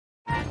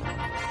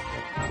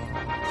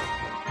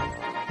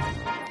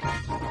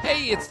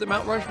Hey, it's the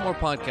Mount Rushmore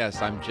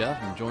podcast. I'm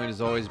Jeff. I'm joined as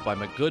always by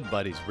my good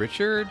buddies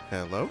Richard.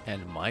 Hello.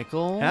 And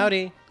Michael.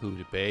 Howdy. Who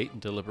debate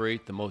and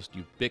deliberate the most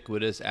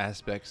ubiquitous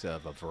aspects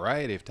of a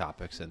variety of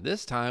topics. And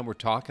this time we're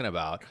talking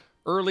about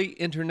early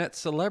internet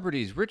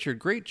celebrities. Richard,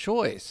 great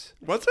choice.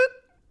 Was it?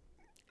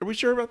 Are we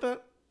sure about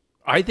that?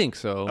 I think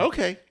so.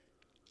 Okay.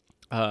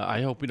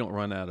 I hope we don't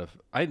run out of.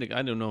 I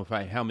don't know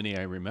how many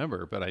I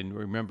remember, but I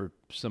remember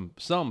some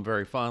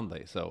very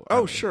fondly. So.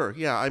 Sure.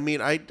 Yeah. I mean,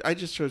 I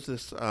just chose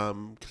this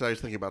because I was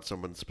thinking about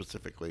someone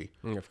specifically,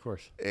 Of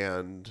course.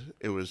 and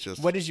it was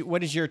just What is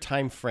your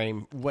time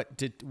frame? What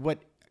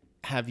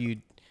have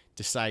you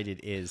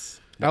decided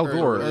is Al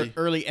Gore.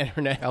 early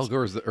internet? Al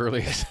Gore's the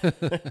earliest.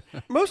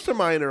 most of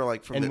mine are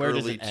like from And the where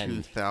does early it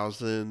end?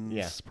 2000s,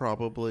 Yeah.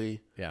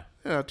 probably. Yeah.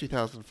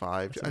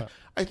 2005. about-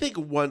 I think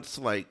once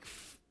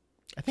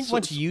I think So-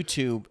 once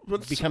YouTube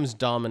once- becomes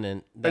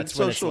dominant, and that's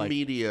when it's social like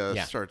media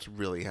yeah. starts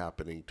really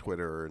happening,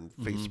 Twitter and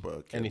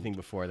Facebook. and- anything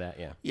before that.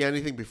 Yeah. Yeah,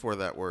 anything before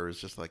that where it's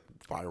just like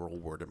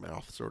viral word of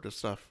mouth sort of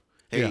stuff.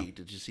 Hey, Yeah.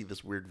 did you see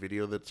this weird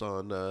video that's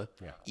on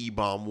Yeah.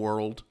 E-Bomb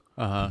World?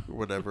 Uh-huh. Or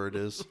whatever it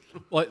is.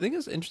 Well, I think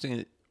it's interesting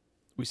that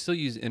we still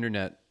use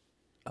internet.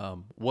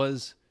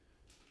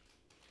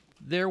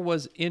 There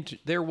was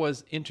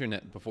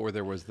internet before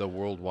there was the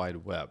World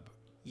Wide Web.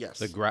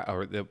 Yes. I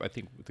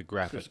think the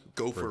graphic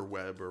Gopher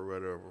Web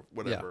or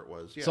whatever it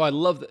was. Yeah. So I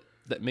love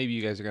that maybe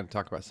you guys are going to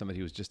talk about somebody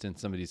who was just in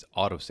somebody's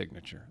auto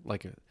signature,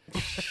 like a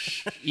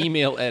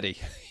email Eddie,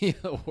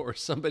 or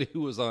somebody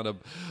who was on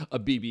a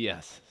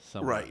BBS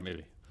somewhere, Right.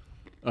 maybe.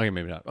 Okay,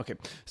 maybe not. Okay,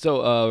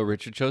 so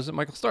Richard chose it.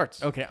 Michael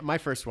starts. Okay, my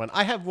first one.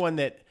 I have one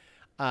that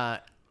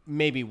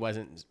maybe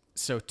wasn't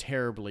so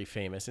terribly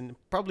famous, and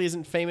probably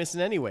isn't famous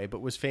in any way, but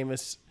was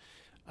famous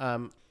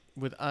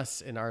with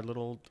us in our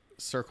little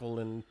circle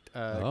in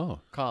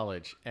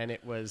college, and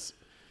it was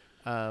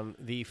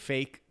the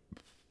fake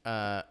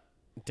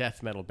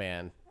death metal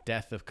band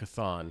Death of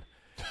Chthon.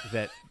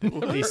 That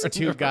these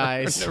two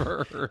guys,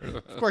 Never heard of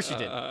it. of course you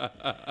did,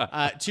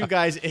 two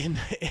guys in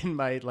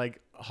my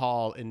like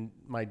hall in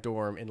my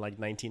dorm in like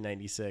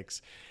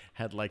 1996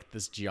 had like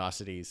this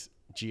GeoCities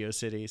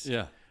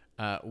Yeah.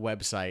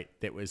 website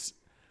that was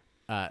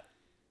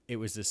it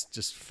was this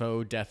just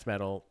faux death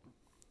metal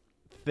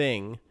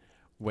thing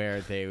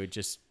where they would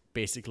just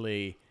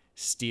basically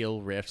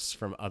steal riffs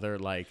from other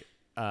like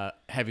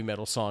heavy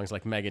metal songs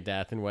like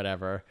Megadeth and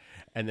whatever,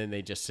 and then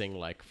they just sing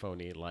like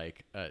phony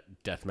like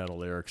death metal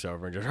lyrics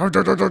over and just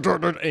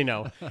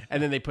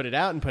and then they put it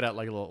out and put out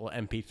like little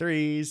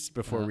MP3s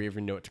before we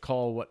even knew what to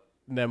call what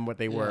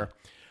they were.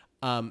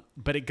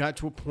 But it got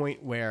to a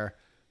point where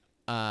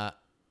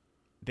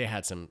they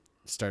had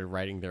started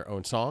writing their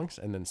own songs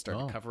and then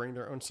started covering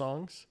their own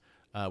songs.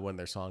 One of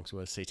their songs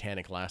was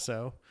Satanic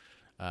Lasso,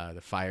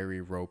 the fiery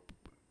rope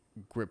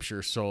grips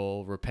your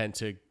soul, repent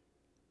to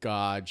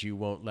God, you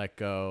won't let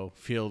go,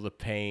 feel the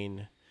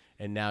pain,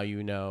 and now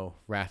you know,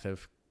 Wrath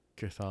of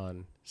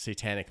Chthon,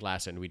 Satanic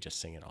Lasso, and we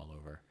just sing it all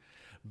over.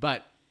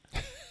 But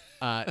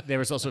there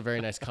was also a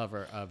very nice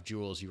cover of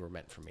Jules, You Were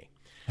Meant for Me.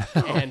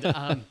 And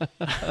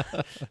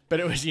but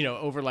it was,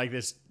 over like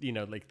this,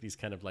 like these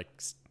kind of like,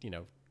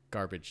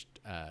 garbage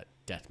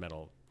death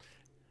metal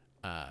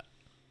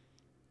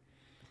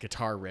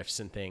guitar riffs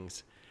and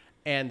things.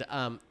 And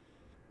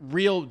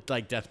real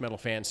like death metal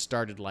fans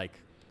started like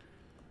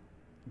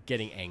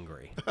getting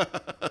angry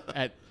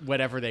at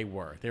whatever they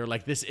were. They were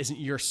like, this isn't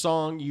your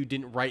song. You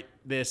didn't write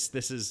this.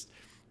 This is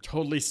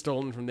totally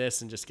stolen from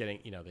this, and just getting,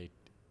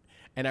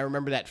 and I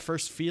remember that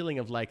first feeling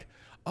of like,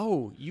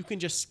 oh, you can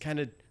just kind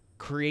of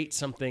create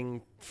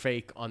something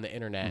fake on the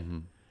internet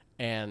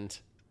and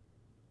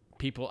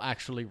people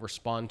actually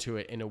respond to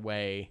it in a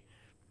way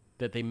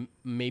that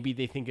maybe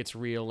they think it's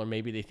real or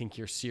maybe they think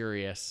you're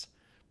serious,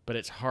 but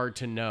it's hard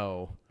to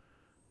know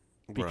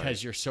because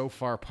Right. you're so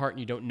far apart and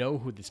you don't know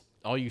who this,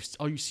 all you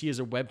see is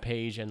a web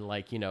page and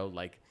like,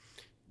 like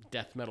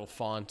death metal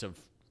font of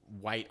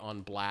white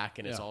on black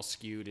and it's all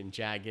skewed and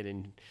jagged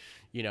and,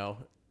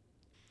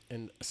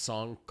 and a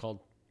song called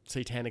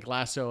Satanic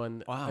Lasso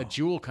and a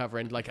Jewel cover.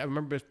 And like, I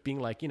remember being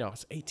like, I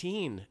was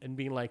 18 and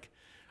being like,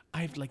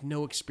 I have like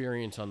no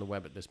experience on the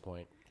web at this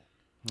point.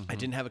 I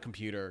didn't have a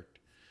computer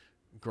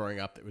growing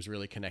up that was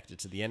really connected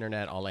to the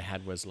internet. All I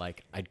had was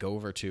like, I'd go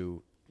over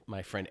to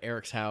my friend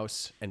Eric's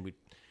house and we'd,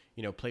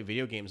 play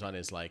video games on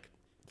his like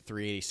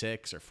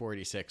 386 or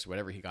 486,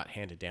 whatever he got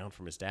handed down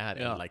from his dad.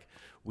 Yeah. And like,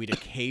 we'd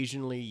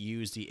occasionally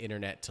use the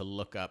internet to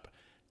look up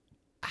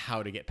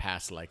how to get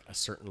past like a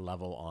certain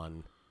level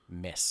on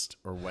Myst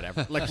or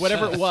whatever, like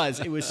whatever it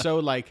was so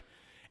like,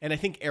 and I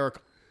think Eric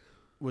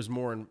was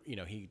more,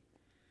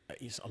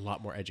 he's a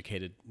lot more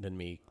educated than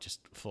me, just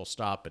full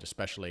stop, but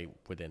especially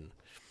within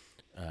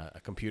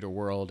a computer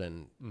world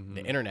and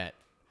the internet.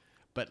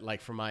 But like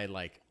from my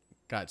like,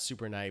 God,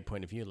 super naive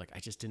point of view, like I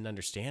just didn't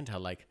understand how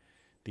like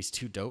these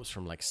two dopes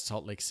from like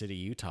Salt Lake City,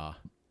 Utah.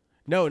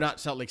 No, not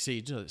Salt Lake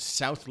City,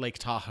 South Lake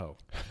Tahoe.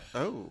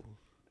 Oh.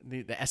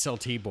 The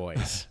SLT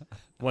boys.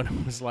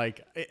 One was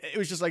like, it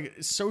was just like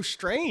so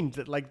strange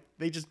that like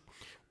they just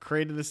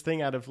created this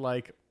thing out of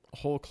like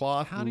whole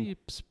cloth. How do you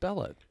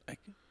spell it?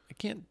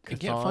 can't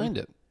Chthon? find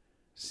it.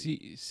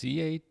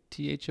 CATHON.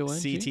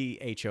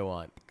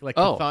 CTHON. Like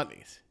Oh. Chthon.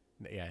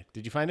 Yeah.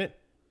 Did you find it?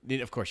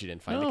 Of course you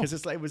didn't find it No.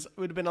 because it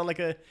would have been on like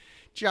a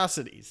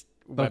Geocities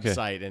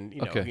website, and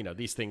Okay.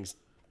 these things.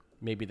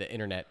 Maybe the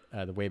internet,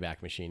 the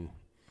Wayback Machine,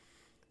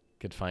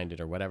 could find it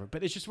or whatever.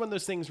 But it's just one of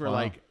those things where, Wow.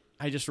 like,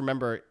 I just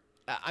remember.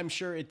 I'm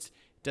sure it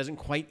doesn't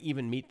quite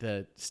even meet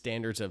the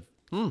standards of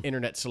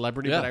internet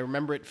celebrity, Yeah. but I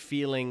remember it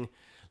feeling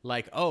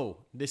like, oh,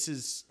 this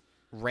has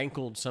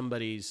rankled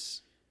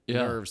somebody's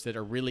Yeah. nerves that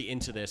are really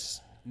into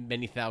this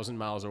many thousand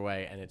miles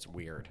away, and it's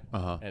weird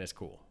and it's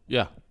cool.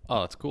 Yeah.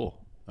 Oh, that's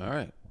cool. All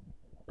right,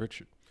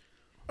 Richard.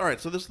 All right,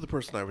 so this is the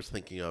person I was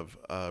thinking of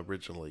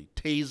originally.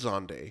 Tay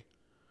Zonday,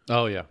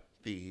 Oh yeah.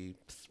 the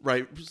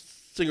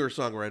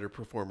singer-songwriter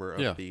performer of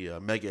Yeah. the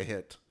mega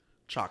hit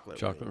Chocolate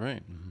Chocolate Rain.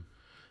 Rain.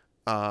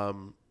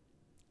 Mm-hmm.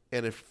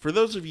 And if for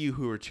those of you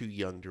who are too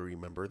young to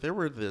remember, there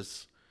were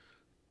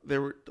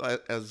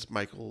as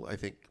Michael, I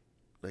think,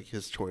 like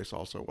his choice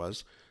also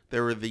was,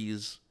 there were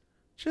these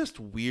just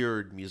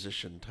weird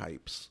musician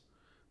types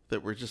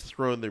that were just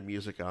throwing their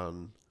music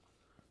on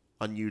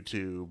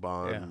YouTube,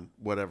 on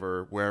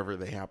whatever, wherever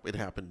it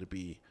happened to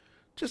be,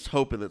 just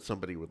hoping that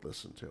somebody would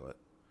listen to it.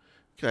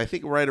 I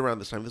think right around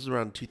this time, this is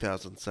around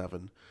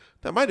 2007,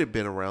 that might have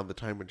been around the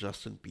time when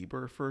Justin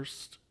Bieber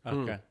first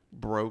Okay.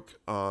 broke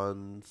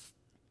on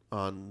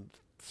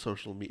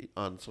social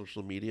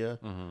media.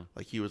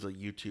 Like he was a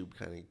YouTube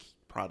kind of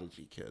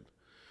prodigy kid.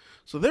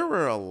 So there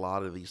were a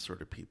lot of these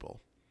sort of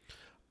people,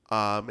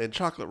 and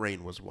Chocolate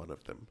Rain was one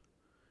of them.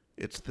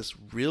 It's this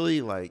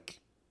really like,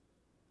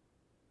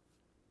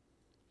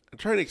 I'm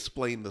trying to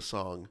explain the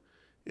song.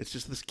 It's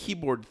just this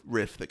keyboard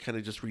riff that kind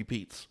of just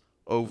repeats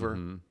over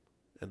and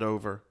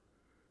over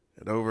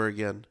and over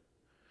again.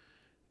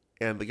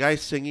 And the guy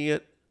singing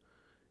it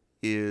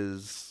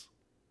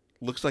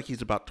looks like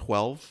he's about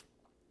 12,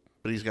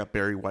 but he's got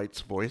Barry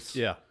White's voice.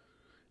 Yeah.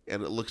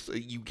 And it looks,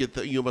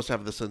 you almost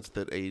have the sense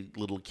that a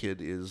little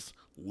kid is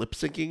lip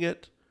syncing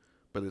it,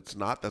 but it's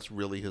not. That's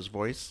really his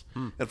voice.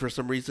 And for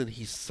some reason,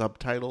 he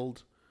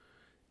subtitled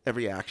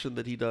every action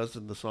that he does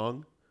in the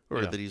song,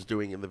 or that he's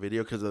doing in the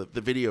video, because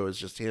the video is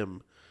just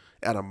him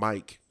at a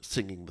mic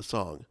singing the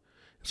song.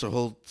 So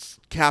he'll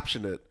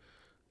caption it,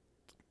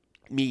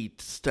 me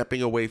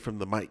stepping away from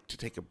the mic to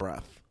take a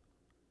breath,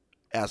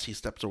 as he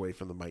steps away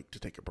from the mic to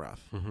take a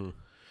breath.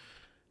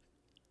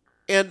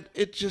 And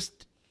it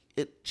just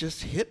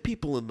hit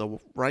people in the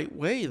right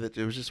way, that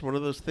it was just one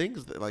of those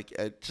things that, like,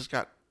 it just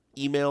got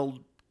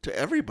emailed to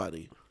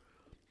everybody.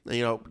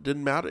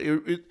 Didn't matter.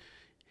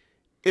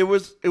 It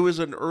was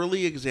an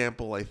early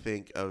example, I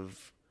think,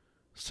 of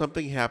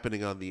something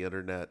happening on the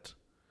internet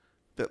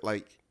that,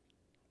 like,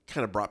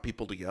 kind of brought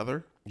people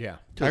together. Yeah.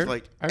 Because,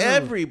 I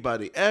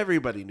remember-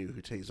 everybody knew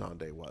who Tay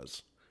Zonday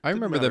was. I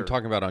Didn't remember them matter.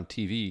 talking about it on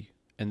TV,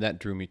 and that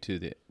drew me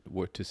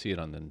to see it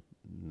on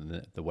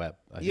the web.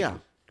 I think Yeah.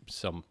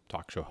 some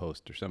talk show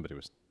host or somebody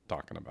was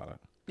talking about it.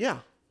 Yeah.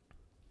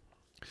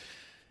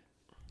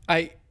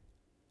 I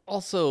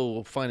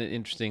also find it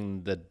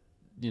interesting that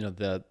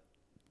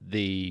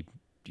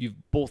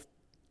you've both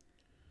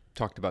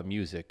talked about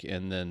music,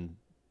 and then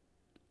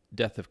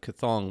Death of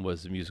Chthon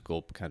was a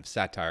musical kind of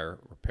satire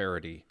or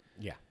parody,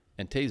 Yeah.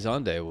 and Tay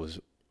Zonday was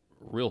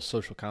real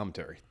social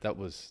commentary. That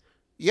was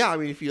Yeah, I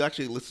mean, if you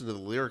actually listen to the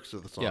lyrics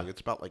of the song, Yeah.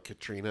 it's about, like,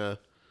 Katrina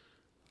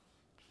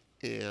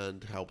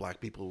and how black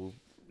people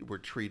were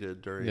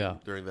treated during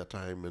that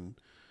time, and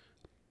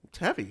it's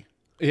heavy.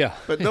 yeah,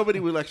 But nobody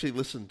will actually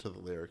listen to the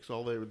lyrics.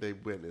 All they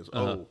win is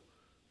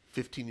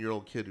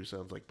 15-year-old kid who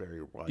sounds like Barry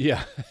White.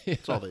 yeah,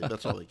 That's all they cared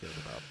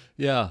about.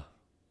 yeah.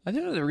 I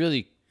think it was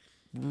really,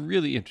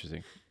 really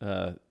interesting.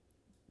 And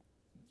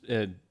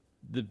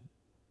the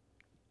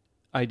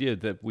idea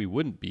that we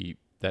wouldn't be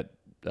that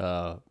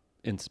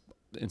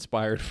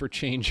inspired for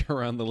change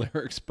around the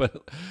lyrics,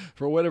 but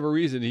for whatever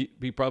reason,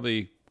 he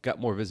probably got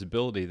more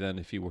visibility than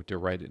if he were to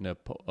write it in a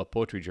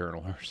poetry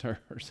journal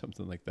or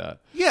something like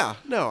that. Yeah,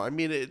 no, I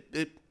mean,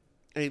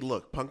 hey,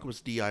 look, punk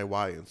was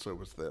DIY, and so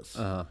was this.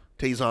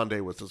 Tay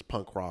Zonday was as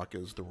punk rock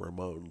as the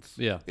Ramones.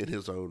 Yeah. In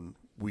his own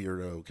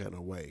weirdo kind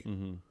of way.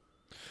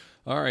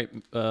 All right,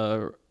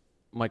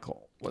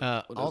 Michael, what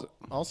is it?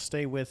 I'll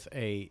stay with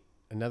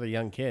another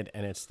young kid,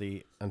 and it's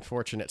the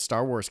unfortunate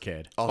Star Wars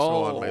kid.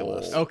 Also on my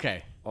list.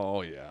 Okay.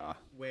 Oh yeah,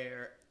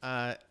 Where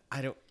I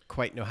don't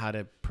quite know how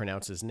to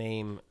pronounce his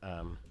name.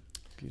 I'm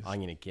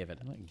going to give it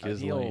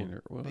Ghislaine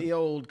or what? the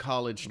old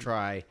college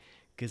try,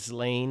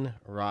 Ghislaine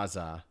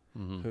Raza,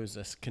 who's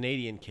a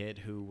Canadian kid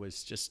who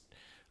was just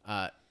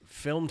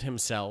filmed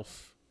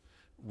himself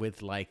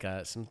with like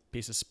some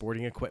piece of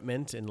sporting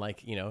equipment and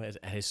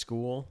at his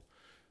school,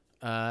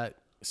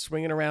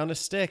 swinging around a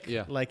stick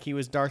like he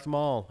was Darth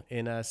Maul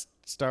in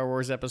Star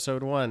Wars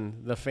Episode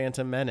 1, The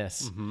Phantom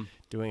Menace,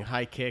 doing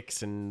high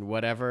kicks and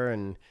whatever,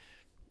 and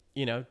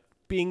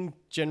being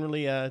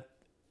generally a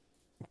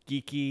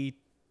geeky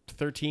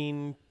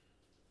 13,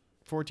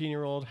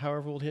 14-year-old,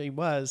 however old he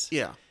was.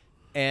 Yeah.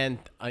 And,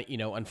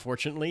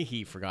 unfortunately,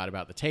 he forgot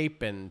about the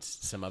tape, and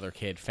some other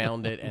kid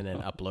found it and then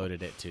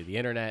uploaded it to the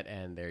internet,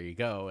 and there you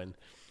go. And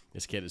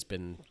this kid has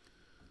been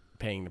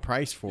paying the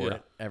price for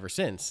it ever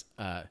since.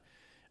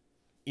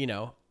 You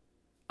know,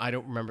 I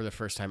don't remember the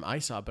first time I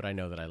saw it, but I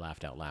know that I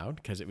laughed out loud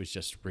because it was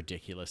just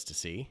ridiculous to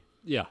see.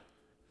 Yeah.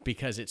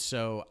 Because it's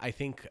so, I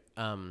think,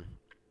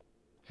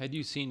 Had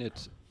you seen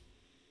it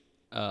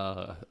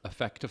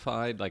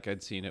effectified? Like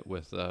I'd seen it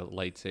with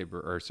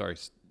lightsaber, or sorry.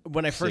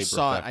 when I first saber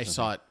saw it, effects I and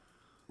saw it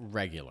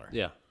regular.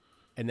 Yeah.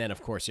 And then,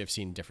 of course, you've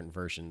seen different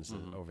versions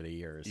over the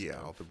years. Yeah,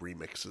 all the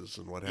remixes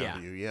and what Yeah.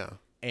 have you. Yeah.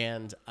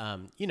 And,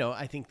 you know,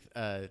 I think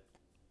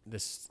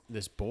this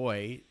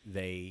boy,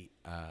 they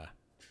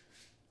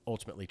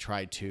ultimately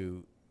tried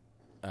to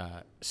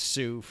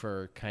sue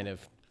for kind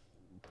of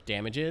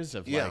damages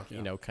of like,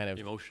 you know, kind of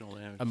Emotional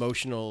damage.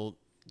 emotional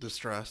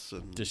Distress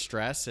and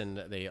distress, and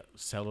they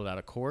settled out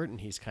of court,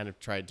 and he's kind of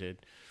tried to,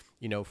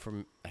 you know,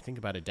 from I think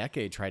about a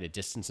decade, try to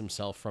distance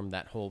himself from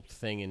that whole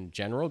thing in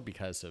general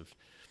because of,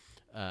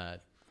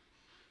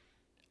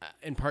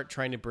 in part,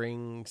 trying to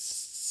bring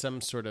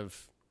some sort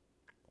of,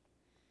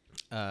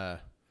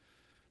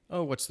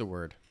 what's the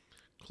word?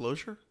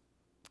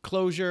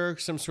 closure.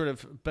 Some sort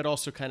of, but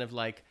also kind of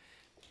like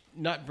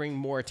not bring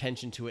more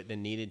attention to it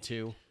than needed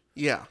to.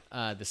 Yeah.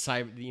 The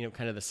cyber, you know,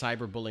 kind of the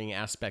cyberbullying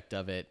aspect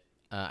of it.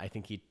 I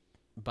think he,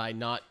 by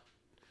not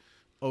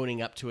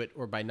owning up to it,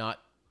 or by not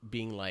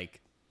being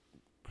like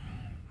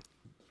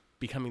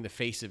becoming the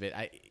face of it,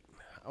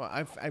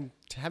 I'm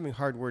having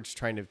hard words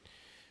trying to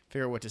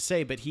figure out what to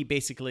say. But he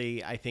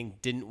basically, I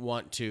think, didn't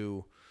want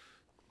to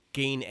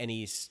gain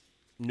any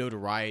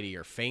notoriety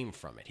or fame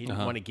from it. He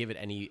didn't want to give it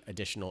any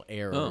additional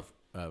air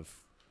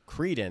of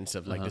credence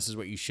of like, this is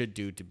what you should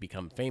do to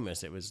become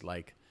famous. It was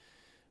like,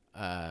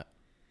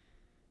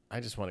 I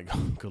just want to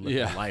go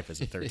live my life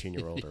as a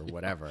 13-year-old or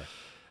whatever.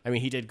 I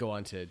mean, he did go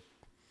on to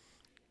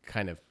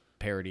kind of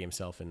parody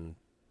himself in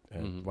a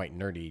white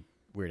nerdy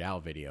Weird Al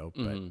video,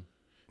 but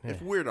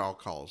If Weird Al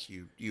calls,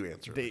 you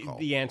answer the call.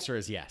 the answer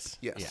is yes.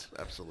 Yes,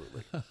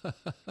 absolutely.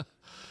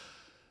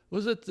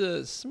 Was it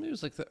somebody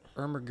was like the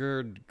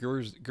Ermagerd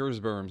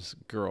Gersberm's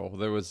girl?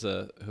 There was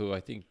who I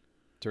think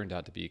turned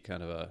out to be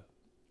kind of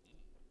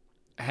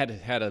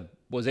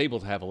was able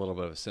to have a little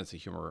bit of a sense of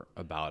humor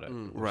about it.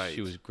 Right.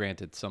 She was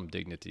granted some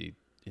dignity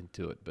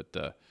into it,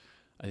 but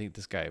I think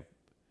this guy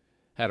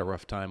had a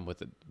rough time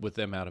with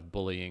the amount of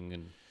bullying,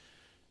 and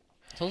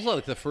it's also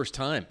like the first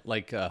time,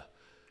 like.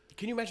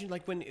 Can you imagine,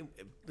 like, when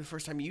the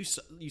first time you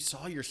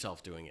saw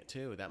yourself doing it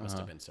too? That must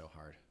have been so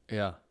hard.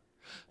 Yeah.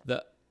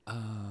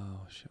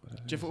 Oh shit!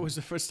 Jeff, what was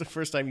the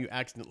first time you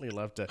accidentally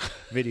left a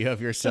video of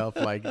yourself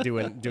like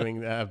doing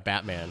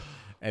Batman,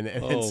 and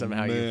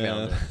somehow you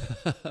found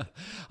it?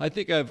 I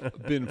think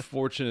I've been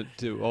fortunate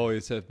to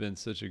always have been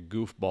such a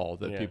goofball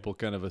that people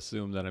kind of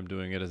assume that I'm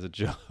doing it as a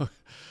joke.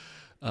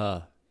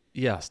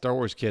 Yeah, Star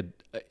Wars kid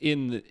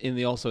in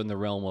the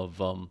realm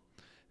of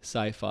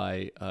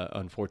sci-fi,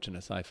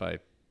 unfortunate sci-fi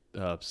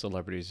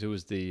celebrities. Who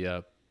was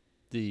the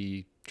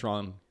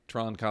Tron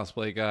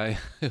cosplay guy?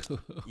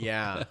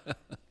 Yeah,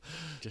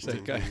 just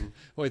That guy,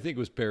 who I think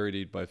was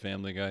parodied by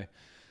Family Guy.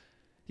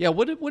 Yeah,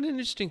 what an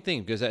interesting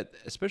thing, because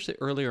especially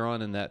earlier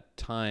on in that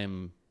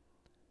time,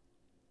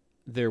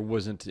 there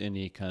wasn't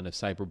any kind of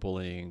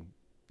cyberbullying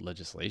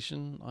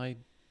legislation, I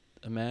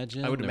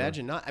imagine. I would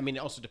imagine not. I mean, it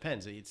also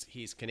depends.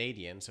 He's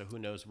Canadian, so who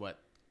knows what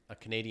a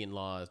Canadian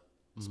law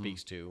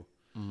speaks to.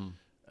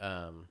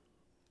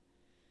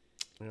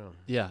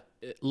 Yeah,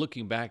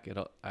 looking back,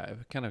 I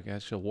kind of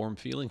got a warm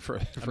feeling for A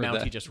that.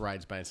 Mountie just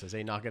rides by and says,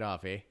 "Hey, knock it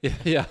off, eh?"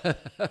 Yeah.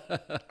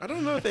 I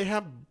don't know if they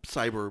have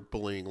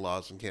cyberbullying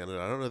laws in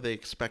Canada. I don't know if they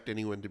expect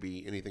anyone to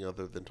be anything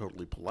other than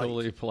totally polite.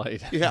 Totally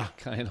polite. Yeah.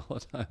 kind of all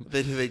the time.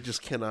 They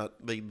just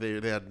cannot. They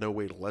had no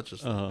way to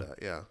legislate that.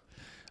 Yeah.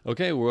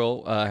 Okay,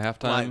 well,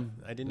 halftime.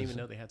 I didn't even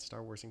know they had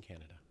Star Wars in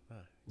Canada.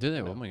 Did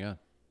they? Oh my god.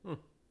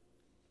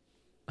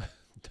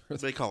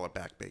 They call it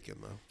back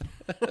bacon though.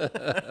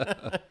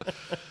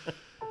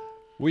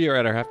 We are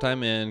at our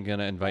halftime and going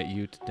to invite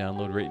you to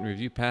download, rate, and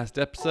review past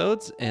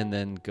episodes, and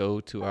then go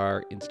to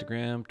our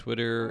Instagram,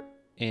 Twitter,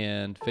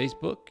 and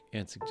Facebook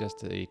and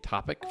suggest a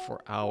topic for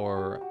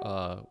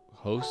our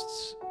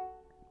hosts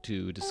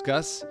to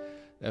discuss.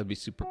 That would be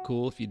super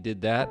cool if you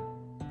did that.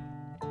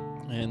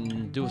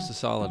 And do us a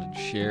solid and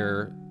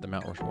share the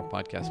Mount Rushmore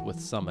podcast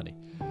with somebody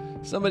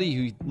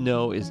who you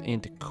know is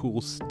into cool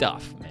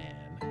stuff, man.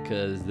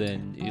 Because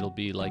then it'll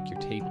be like you're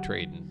tape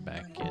trading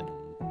back in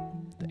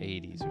the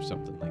 80s or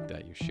something like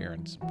that. You're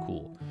sharing some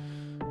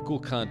cool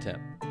content.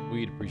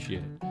 We'd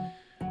appreciate it.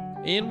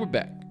 And we're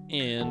back.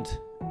 And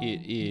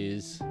it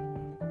is,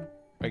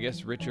 I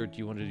guess, Richard,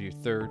 you want to do your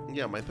third?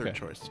 Yeah, my third Okay.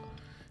 choice.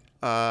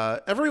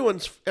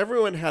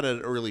 Everyone had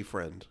an early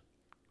friend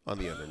on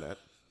the internet.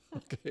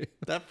 Okay.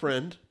 That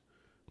friend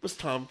was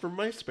Tom from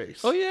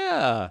MySpace. Oh,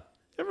 yeah.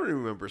 Everyone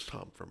remembers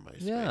Tom from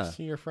MySpace. Yeah.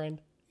 See your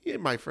friend? Yeah,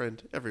 my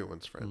friend,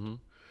 everyone's friend.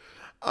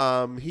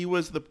 Mm-hmm. He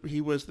was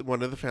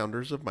one of the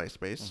founders of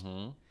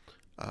MySpace.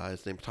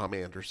 His name's Tom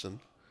Anderson,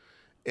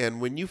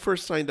 And when you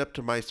first signed up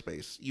to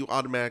MySpace, you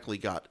automatically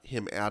got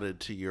him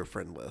added to your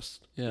friend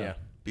list. Yeah.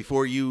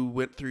 Before you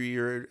went through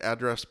your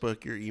address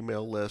book, your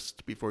email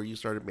list, before you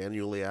started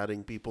manually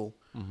adding people,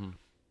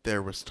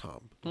 there was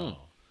Tom. Oh.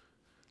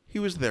 He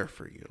was there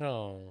for you.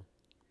 Oh.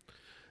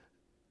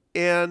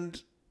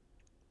 And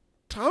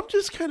Tom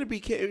just kind of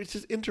became, it's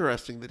just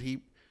interesting that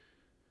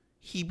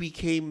he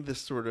became this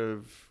sort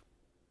of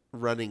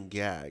running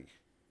gag.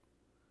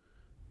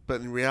 But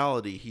in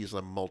reality, he's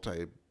a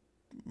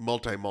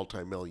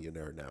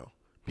multi-millionaire now.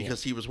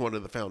 Because he was one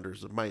of the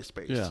founders of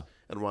MySpace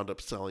and wound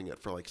up selling it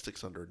for like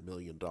 $600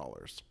 million.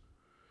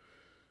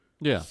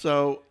 Yeah.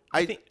 So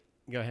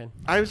Go ahead.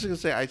 I was going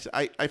to say,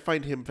 I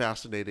find him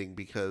fascinating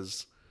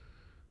because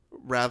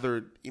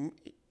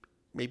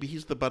maybe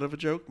he's the butt of a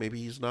joke, maybe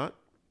he's not.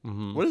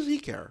 Mm-hmm. What does he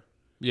care?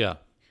 Yeah.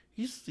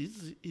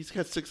 He's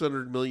got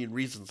 600 million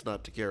reasons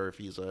not to care if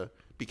he's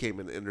became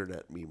an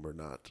internet meme or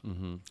not.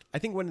 Mm-hmm. I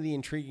think one of the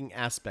intriguing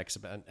aspects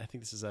about, I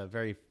think this is a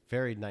very,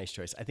 very nice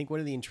choice. I think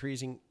one of the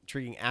intriguing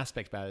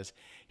aspects about it is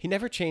he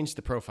never changed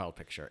the profile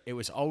picture. It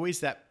was always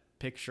that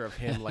picture of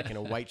him like in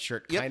a white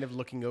shirt, kind of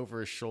looking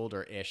over his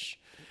shoulder ish.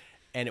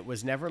 And it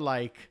was never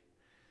like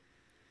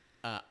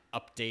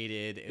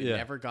updated. It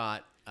never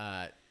got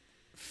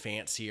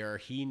fancier.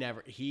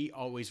 He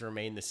always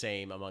remained the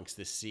same amongst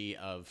the sea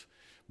of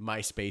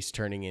MySpace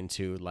turning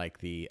into like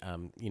the,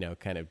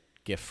 kind of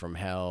GIF from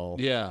hell.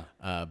 Yeah.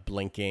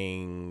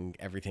 Blinking.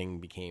 Everything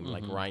became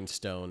like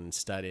rhinestone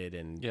studded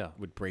and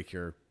would break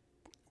your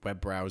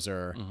web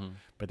browser.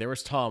 But there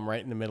was Tom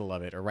right in the middle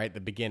of it, or right at the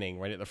beginning,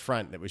 right at the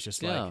front, that was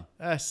just like,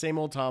 same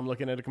old Tom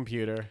looking at a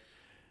computer.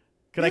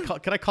 Could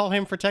I call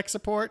him for tech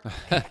support?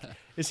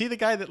 Is he the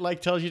guy that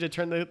like tells you to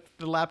turn the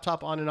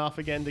laptop on and off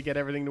again to get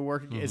everything to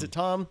work? Is it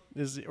Tom?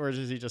 Or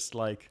is he just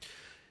like...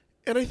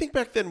 And I think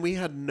back then we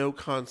had no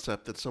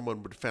concept that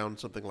someone would found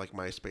something like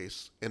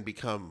MySpace and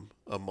become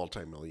a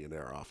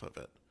multimillionaire off of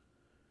it.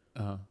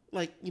 Uh-huh.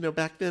 Like,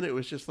 back then it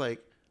was just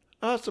like,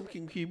 some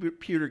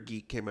computer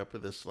geek came up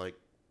with this like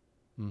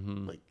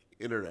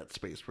internet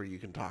space where you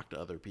can talk to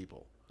other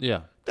people.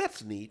 Yeah.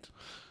 That's neat.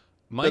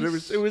 But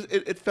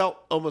it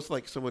felt almost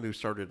like someone who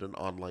started an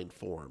online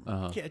forum.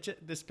 Yeah,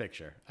 this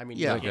picture. I mean,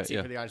 you can't see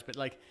it for the audience, but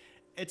like,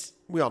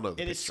 we all know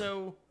the it picture. is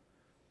so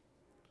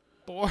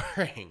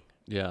boring.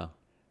 Yeah.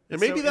 And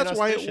maybe that's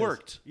why it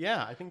worked.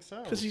 Yeah, I think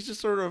so. Because he's just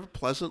sort of a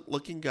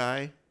pleasant-looking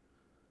guy.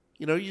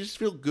 You just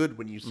feel good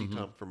when you see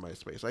Tom from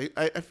MySpace.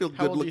 I feel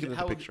good looking at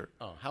the picture.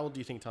 How old do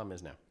you think Tom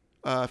is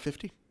now?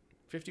 50.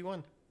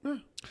 51. Yeah.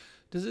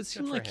 Does it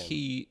seem like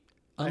he...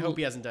 I hope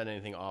he hasn't done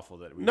anything awful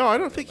that we... No, I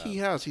don't think he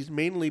has. He's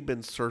mainly been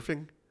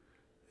surfing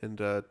and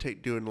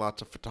doing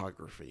lots of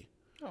photography.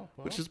 Oh,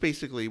 well. Which is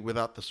basically,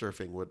 without the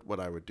surfing, what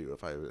I would do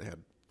if I had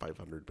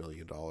 $500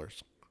 million.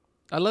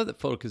 I love that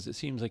photo because it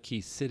seems like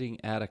he's sitting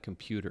at a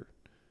computer.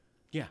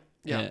 Yeah.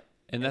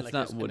 And that's like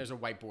not what... there's a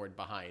whiteboard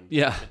behind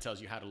that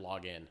tells you how to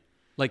log in.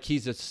 Like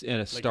he's in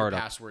a startup.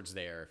 Your password's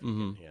there. If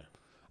you can,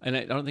 And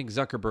I don't think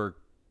Zuckerberg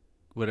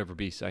would ever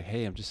be like,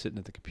 hey, I'm just sitting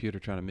at the computer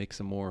trying to make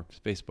some more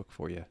Facebook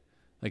for you.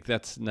 Like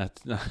that's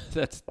not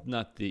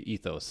the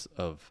ethos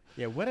of...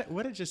 Yeah, what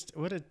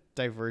a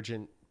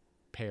divergent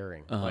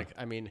pairing. Like,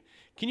 I mean,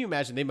 can you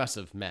imagine they must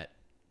have met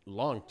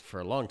for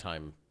a long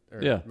time,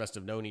 or must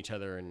have known each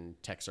other in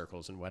tech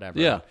circles and whatever.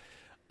 Yeah.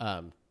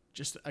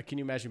 Can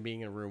you imagine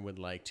being in a room with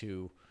like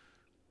two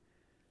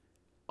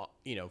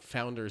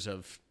founders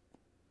of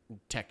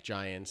tech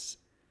giants,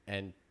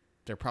 and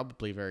they're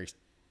probably very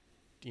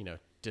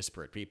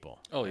disparate people.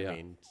 Oh, yeah. I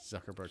mean,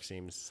 Zuckerberg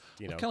seems,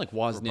 kind of like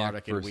Wozniak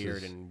robotic and versus...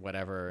 weird and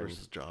whatever.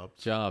 Versus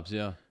Jobs. Jobs,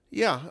 yeah.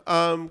 Yeah.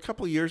 A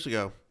couple of years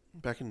ago,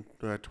 back in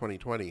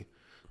 2020,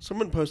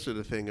 someone posted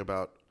a thing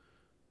about,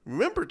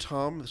 remember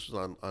Tom? This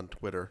was on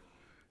Twitter,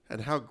 and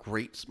how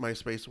great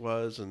MySpace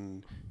was,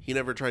 and he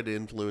never tried to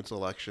influence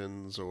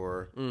elections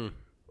or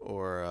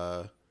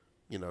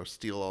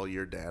steal all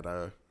your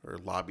data or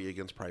lobby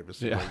against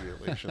privacy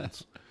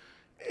regulations.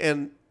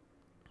 And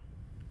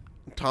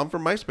Tom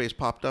from MySpace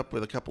popped up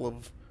with a couple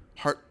of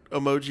heart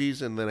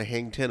emojis and then a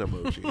hang 10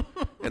 emoji,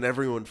 and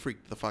everyone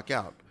freaked the fuck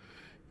out.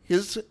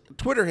 His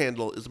Twitter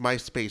handle is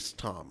MySpace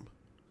Tom.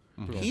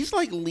 Mm-hmm. He's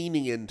like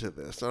leaning into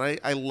this, and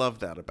I love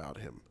that about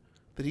him.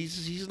 That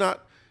he's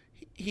not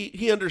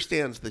he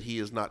understands that he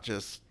is not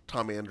just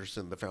Tom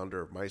Anderson, the founder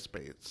of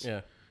MySpace.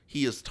 Yeah,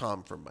 he is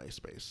Tom from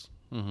MySpace,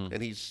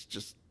 and he's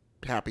just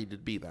happy to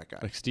be that guy.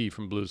 Like Steve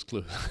from Blue's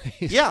Clues.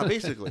 Yeah,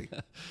 basically.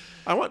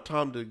 I want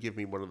Tom to give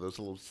me one of those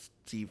little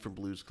Steve from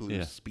Blue's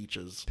Clues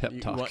speeches. Pep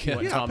talk. You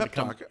want Tom pep to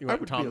come, talk. you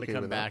want Tom okay to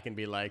come back and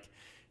be like,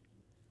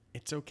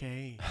 it's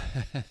okay.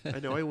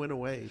 I know I went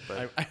away,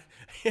 but...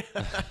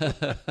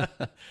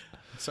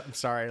 I'm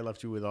sorry I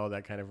left you with all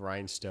that kind of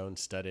rhinestone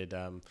studded,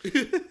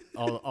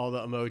 all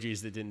the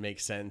emojis that didn't make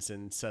sense,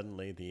 and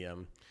suddenly the,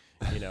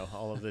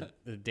 all of the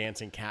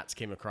dancing cats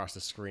came across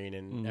the screen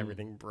and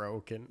everything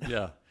broke, and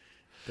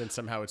then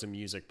somehow it's a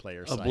music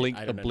player site.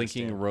 A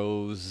blinking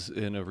rose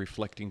in a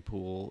reflecting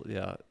pool.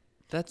 Yeah,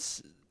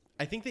 that's...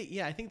 I think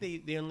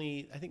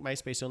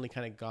MySpace only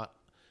kind of got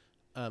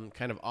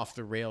kind of off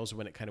the rails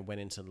when it kind of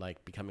went into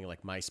like becoming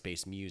like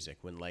MySpace Music,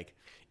 when like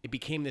it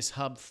became this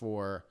hub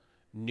for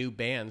new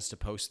bands to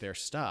post their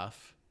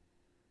stuff,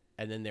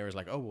 and then there was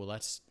like, oh well,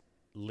 let's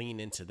lean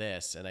into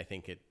this, and I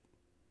think it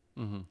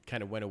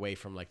kind of went away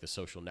from like the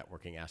social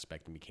networking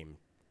aspect and became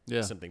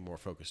something more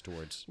focused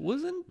towards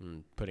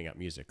putting out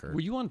music. Or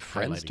were you on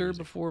highlighting Friendster music.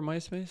 before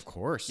MySpace? Of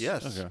course.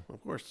 Yes, Okay.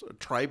 of course.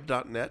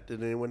 Tribe.net.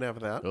 Did anyone have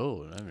that?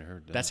 Oh, I haven't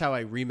heard that. That's how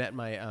I re-met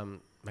my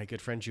my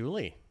good friend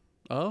Julie.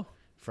 Oh,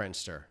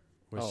 Friendster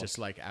was just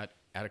like out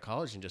of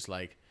college and just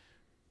like,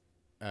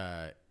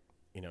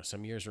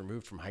 some years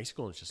removed from high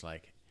school. And it's just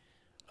like,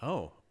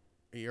 oh,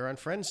 you're on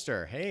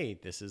Friendster. Hey,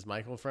 this is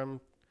Michael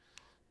from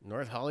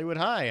North Hollywood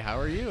High. How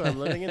are you? I'm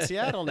living in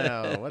Seattle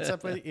now. What's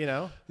up with,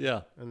 yeah.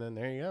 And then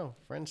there you go.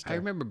 Friendster. I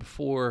remember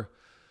before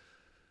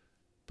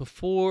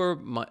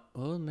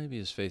maybe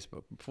it's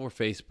Facebook. Before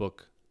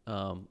Facebook,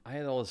 I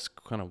had all this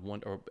kind of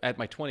wonder. Or at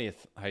my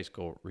 20th high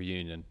school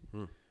reunion,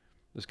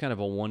 there's kind of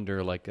a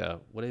wonder, like,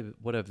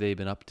 what have they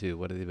been up to?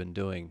 What have they been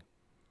doing?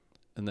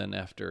 And then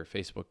after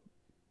Facebook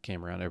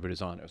came around,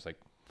 everybody's on. It was like,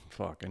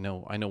 fuck, I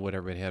know what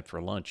everybody had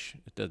for lunch.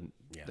 It doesn't.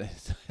 Yeah.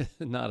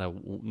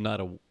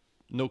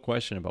 No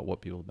question about what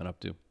people have been up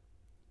to.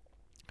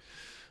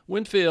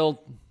 Winfield.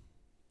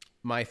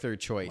 My third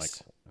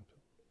choice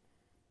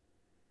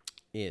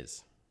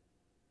is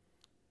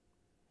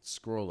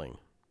scrolling.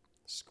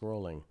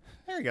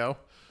 There you go.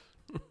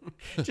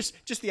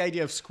 just the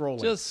idea of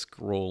scrolling. Just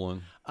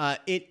scrolling.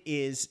 It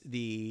is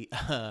the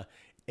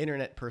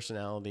internet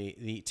personality,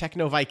 the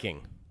Techno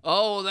Viking.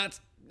 Oh,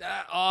 that's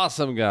that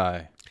awesome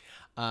guy.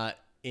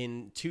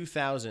 In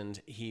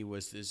 2000, he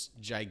was this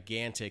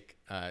gigantic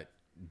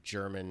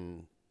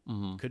German,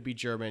 could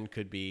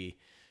be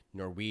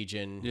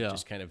Norwegian,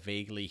 just kind of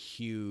vaguely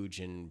huge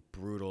and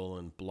brutal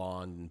and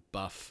blonde and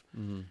buff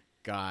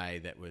guy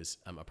that was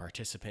a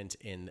participant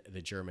in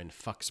the German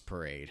Fucks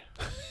Parade.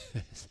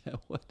 Is that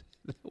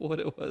what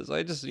it was?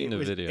 I just seen a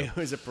video. It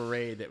was a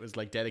parade that was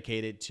like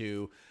dedicated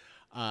to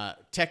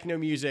techno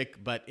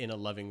music, but in a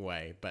loving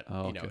way. But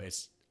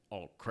it's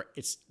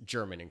it's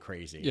German and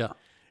crazy. Yeah.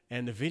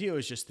 And the video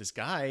is just this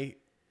guy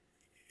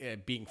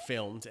being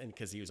filmed, and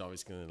because he was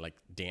always going to like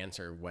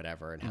dance or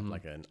whatever and have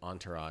like an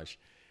entourage.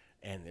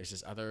 And there's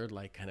this other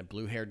like kind of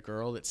blue-haired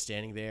girl that's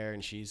standing there,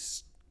 and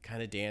she's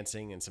kind of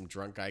dancing, and some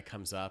drunk guy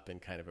comes up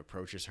and kind of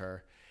approaches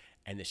her,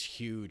 and this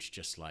huge,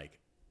 just like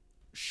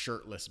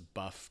shirtless,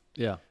 buff,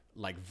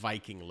 like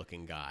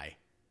Viking-looking guy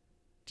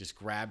just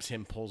grabs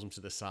him, pulls him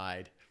to the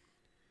side,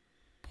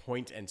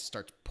 and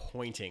starts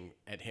pointing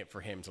at him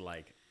for him to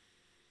like,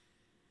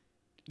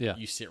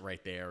 you sit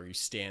right there, or you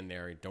stand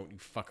there, and don't you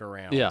fuck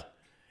around. Yeah.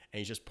 And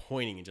he's just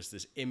pointing, and just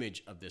this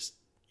image of this,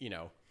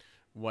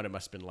 what it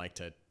must have been like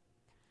to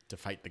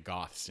fight the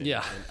Goths.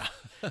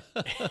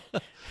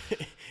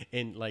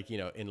 In like,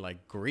 in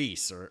like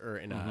Greece or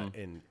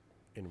in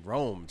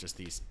Rome, just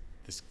this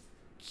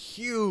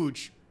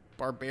huge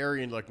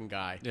barbarian looking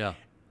guy. Yeah.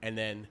 And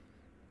then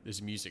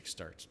this music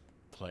starts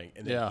playing,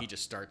 and then he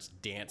just starts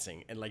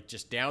dancing, and like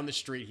just down the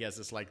street, he has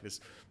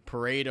this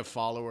parade of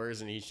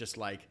followers, and he's just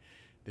like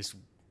this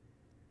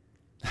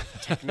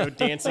techno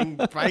dancing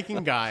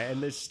Viking guy,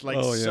 and it's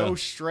so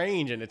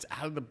strange, and it's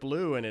out of the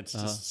blue, and it's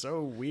just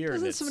so weird.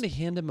 Doesn't somebody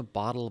hand him a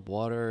bottle of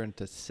water and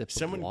to sip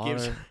of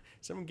water?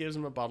 Someone gives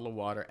him a bottle of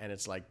water, and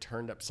it's like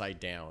turned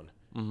upside down,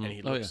 and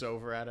he looks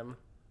over at him,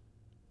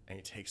 and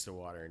he takes the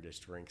water and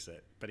just drinks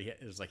it. But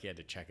it was like he had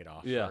to check it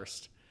off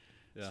first.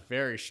 Yeah. It's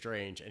very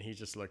strange, and he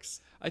just looks.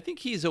 I think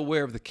he's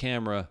aware of the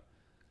camera,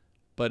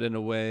 but in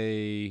a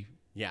way.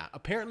 Yeah,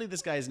 apparently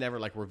this guy's never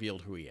like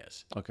revealed who he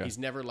is. Okay, he's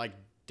never like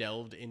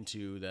delved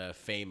into the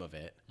fame of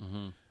it.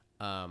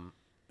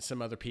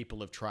 Some other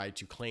people have tried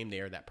to claim they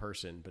are that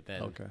person, but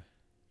then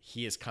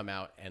he has come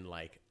out and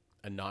like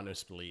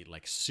anonymously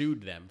like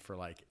sued them for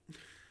like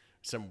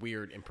some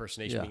weird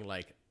impersonation, being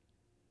like,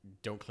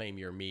 don't claim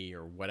you're me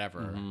or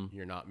whatever,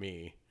 you're not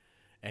me.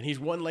 And he's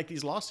won like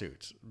these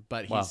lawsuits,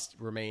 but he's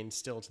remained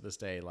still to this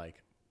day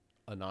like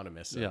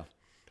anonymous of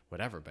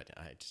whatever. But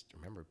I just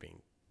remember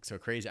being so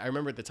crazy. I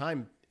remember at the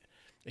time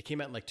it came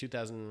out in like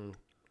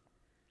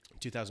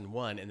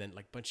 2001, and then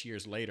like a bunch of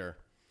years later,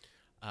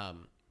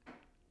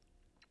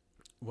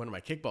 one of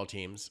my kickball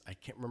teams, I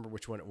can't remember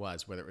which one it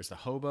was, whether it was the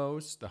Hobo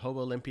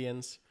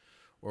Olympians,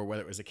 or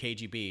whether it was the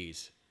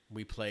KGBs,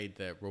 we played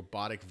the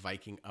Robotic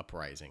Viking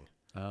Uprising.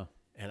 Oh.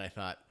 And I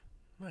thought,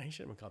 well, he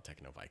should have been called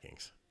Techno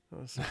Vikings. So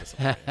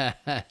disappointing.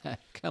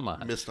 Come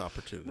on. Missed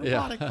opportunity.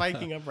 Robotic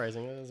Viking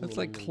Uprising. That's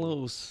like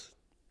close.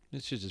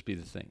 It should just be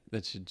the thing.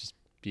 That should just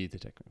be the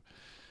techno.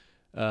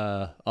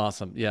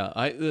 Awesome. Yeah.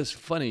 It's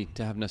funny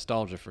to have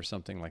nostalgia for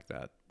something like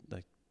that,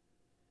 like,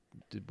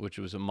 which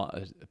was a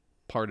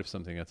part of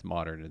something that's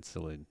modern and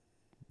silly, and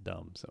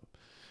dumb. So,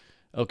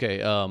 okay.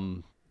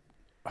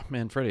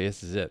 Man, Freddie,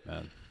 this is it,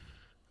 man.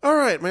 All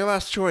right. My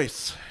last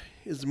choice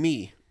is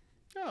me.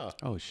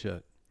 Oh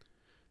shit.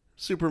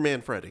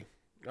 Superman Freddy.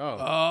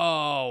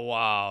 Oh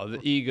wow. The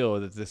ego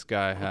that this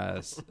guy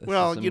has. This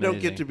well, is you don't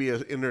amazing. get to be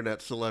an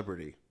internet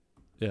celebrity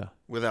Yeah.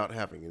 without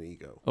having an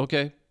ego.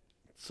 Okay.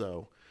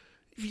 So,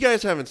 If you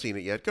guys haven't seen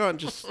it yet, go on,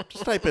 just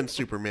type in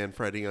Superman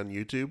Freddy on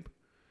YouTube.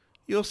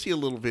 You'll see a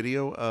little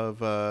video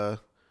of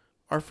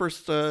our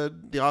first,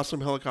 the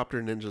Awesome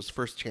Helicopter Ninjas'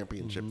 first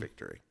championship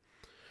victory.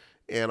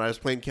 And I was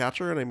playing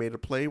catcher, and I made a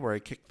play where I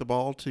kicked the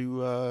ball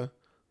to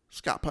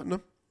Scott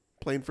Putnam,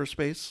 playing for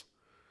space.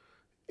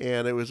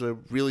 And it was a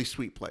really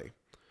sweet play.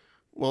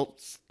 Well,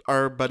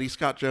 our buddy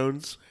Scott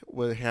Jones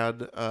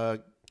had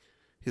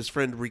his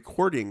friend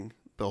recording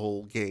the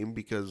whole game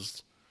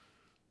because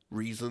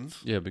reasons.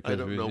 Yeah, because I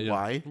don't know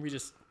why. We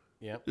just,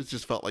 yeah. It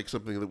just felt like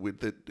something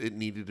that it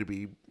needed to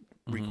be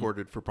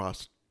recorded for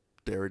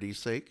posterity's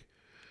sake.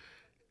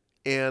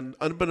 And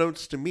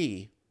unbeknownst to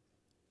me,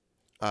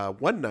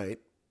 one night,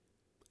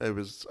 it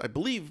was, I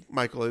believe,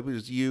 Michael, it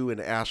was you and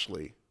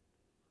Ashley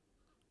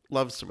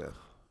Lovesmith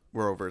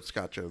were over at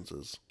Scott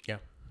Jones's. Yeah.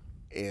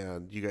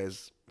 And you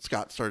guys,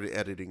 Scott started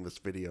editing this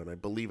video, and I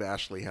believe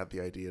Ashley had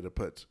the idea to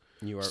put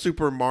You are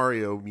Super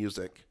Mario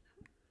music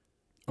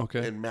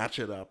Okay. and match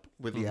it up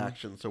with the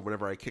action. So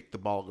whenever I kick the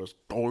ball, it goes.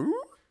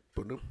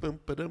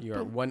 you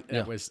are one.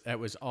 Yeah. That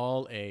was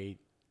all a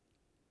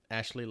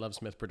Ashley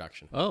Lovesmith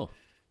production. Oh.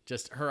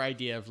 Just her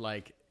idea of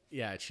like,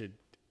 yeah, it should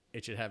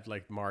have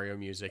like Mario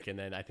music, and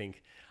then I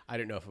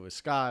don't know if it was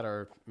Scott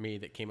or me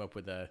that came up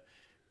with the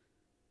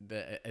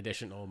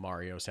additional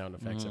Mario sound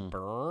effects of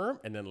burr,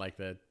 and then like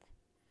the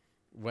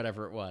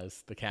whatever it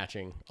was, the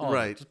catching.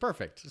 Right. It's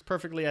perfect. It's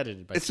perfectly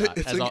edited by It's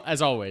Scott,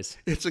 as always.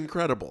 It's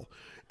incredible.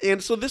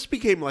 And so this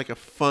became like a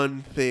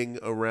fun thing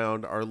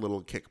around our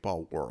little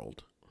kickball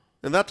world.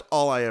 And that's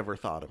all I ever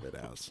thought of it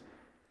as.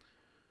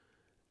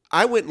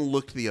 I went and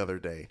looked the other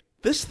day.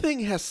 This thing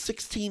has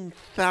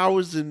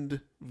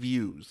 16,000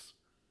 views.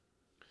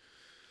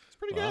 It's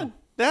pretty good.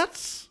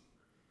 That's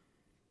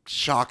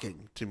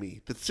shocking to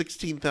me that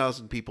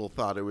 16,000 people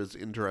thought it was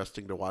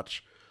interesting to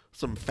watch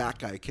some fat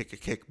guy kick a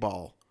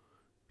kickball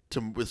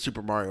with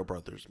Super Mario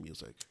Brothers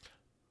music.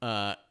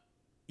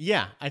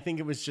 Yeah, I think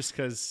it was just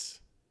because.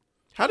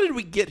 How did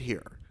we get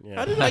here?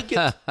 Yeah.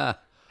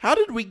 How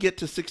did we get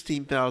to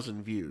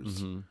 16,000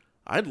 views?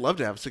 I'd love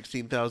to have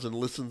 16,000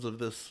 listens of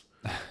this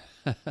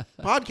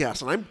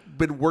podcast, and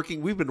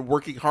we've been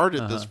working hard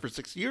at this for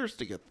 6 years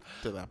to get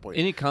to that point.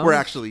 Any comments? We're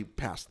actually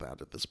past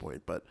that at this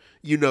point, but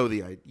you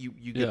get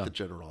the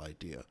general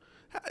idea.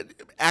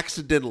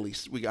 Accidentally,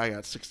 I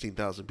got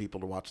 16,000 people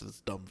to watch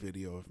this dumb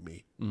video of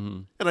me,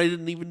 and I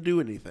didn't even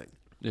do anything.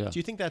 Yeah. Do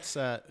you think that's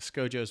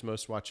Skojo's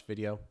most watched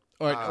video,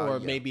 or Yeah.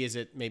 maybe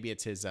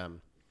it's his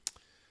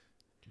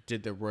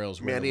did the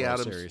Royals win Manny the World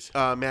Adams, Series?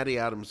 Matty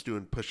Adams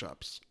doing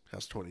push-ups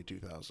has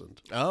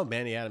 22,000. Oh,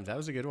 Manny Adams, that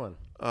was a good one.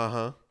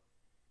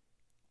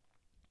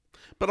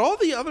 But all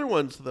the other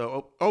ones,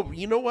 though. Oh,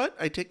 you know what?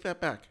 I take that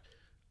back.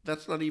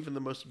 That's not even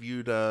the most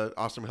viewed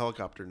Awesome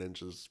Helicopter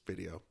Ninjas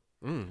video.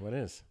 What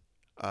is?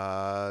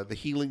 The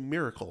Healing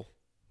Miracle.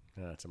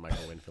 Oh, it's a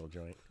Michael Winfield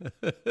joint.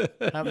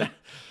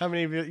 How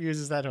many views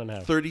does that one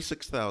have?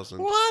 36,000.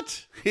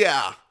 What?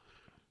 Yeah.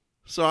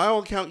 So I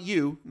will count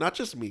you, not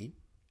just me.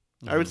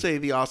 I would say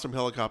the Awesome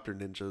Helicopter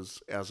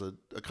Ninjas as a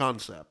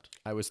concept.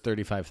 I was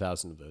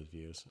 35,000 of those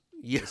views.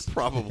 Yes,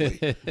 probably.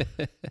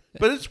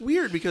 But it's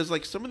weird because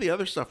like some of the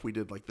other stuff we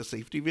did, like the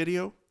safety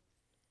video,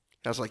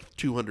 has like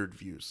 200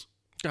 views.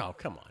 Oh,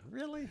 come on.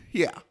 Really?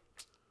 Yeah.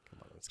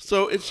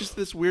 So it's just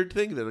this weird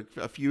thing that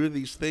a few of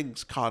these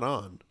things caught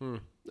on.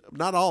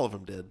 Not all of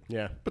them did.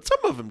 Yeah. But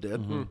some of them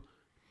did.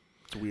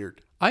 It's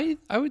weird. I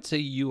would say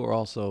you are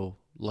also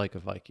like a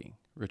Viking,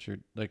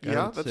 Richard. Like I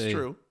Yeah, would that's say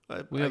true.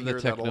 We I have hear the that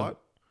a techno.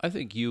 lot. I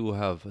think you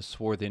have a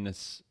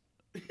swarthiness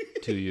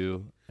to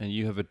you, and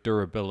you have a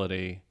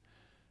durability,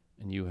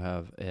 and you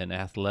have an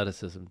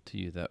athleticism to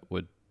you that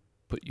would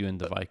put you in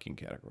the Viking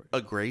category. A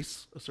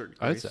grace, a certain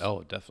I would grace. say,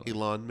 oh, definitely.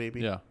 Elon,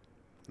 maybe. Yeah.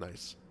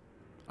 Nice.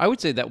 I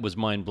would say that was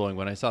mind blowing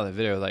when I saw that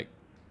video. Like,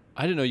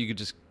 I didn't know you could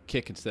just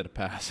kick instead of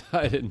pass.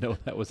 I didn't know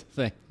that was a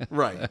thing.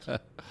 Right.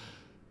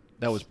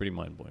 That was pretty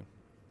mind blowing.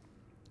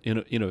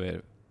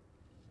 Innovative.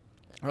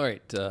 All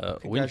right.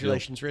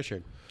 Congratulations,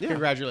 Richard. Yeah.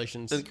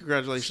 Congratulations. And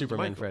congratulations,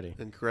 Superman Michael. Freddy.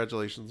 And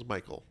congratulations,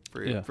 Michael,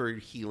 for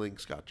healing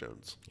Scott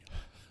Jones.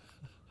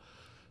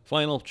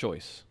 Final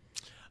choice.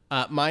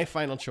 My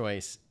final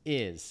choice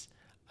is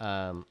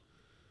Kara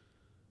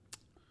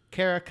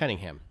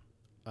Cunningham,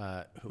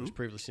 who was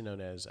previously known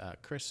as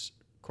Chris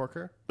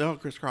Corker. Oh,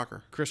 Chris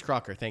Crocker. Chris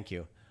Crocker, thank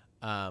you.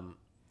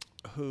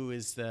 Who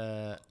is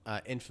the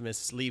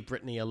infamous Leave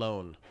Britney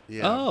Alone.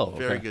 Yeah. Oh,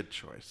 very okay. good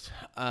choice.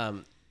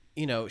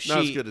 She Not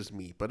as good as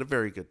me, but a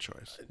very good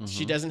choice.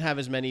 She doesn't have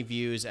as many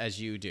views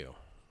as you do.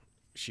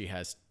 She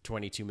has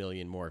 22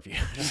 million more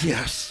views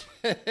Yes.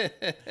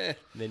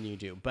 than you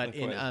do. But Not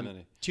quite as in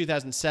many.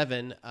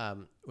 2007,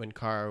 when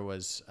Kara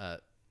was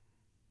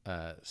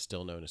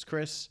still known as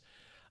Chris,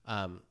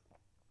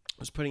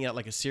 was putting out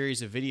like a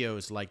series of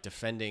videos like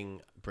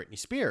defending Britney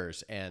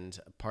Spears, and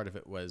part of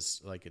it was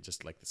like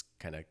just like this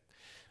kind of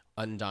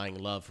undying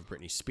love for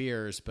Britney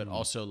Spears, but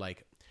also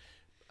like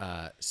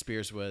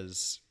Spears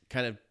was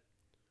kind of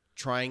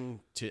trying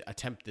to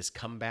attempt this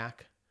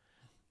comeback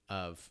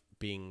of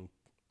being,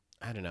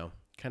 I don't know,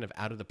 kind of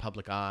out of the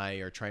public eye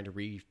or trying to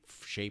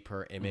reshape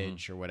her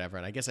image or whatever.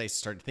 And I guess I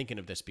started thinking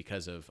of this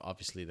because of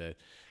obviously the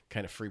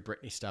kind of Free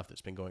Britney stuff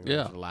that's been going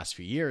on for the last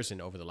few years,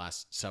 and over the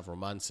last several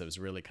months, it was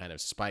really kind of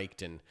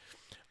spiked. And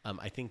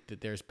I think that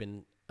there's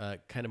been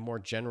kind of more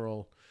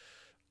general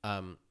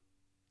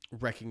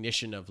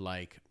recognition of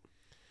like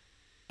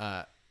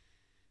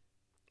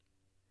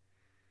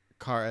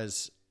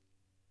Kara's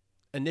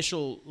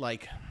initial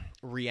like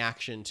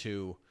reaction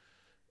to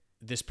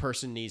this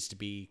person needs to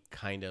be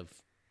kind of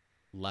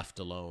left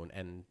alone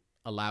and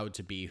allowed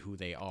to be who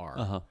they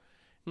are.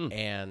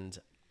 And,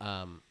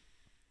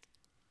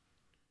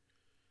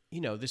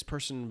 you know, this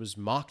person was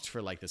mocked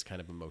for like this kind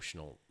of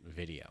emotional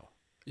video.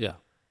 Yeah.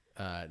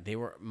 They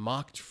were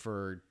mocked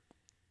for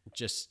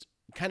just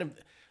kind of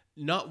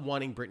not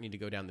wanting Britney to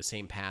go down the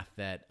same path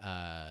that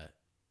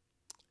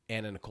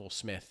Anna Nicole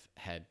Smith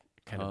had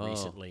kind of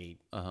recently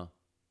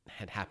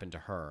had happened to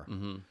her.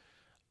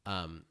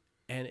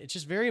 And it's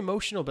just very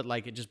emotional, but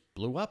like it just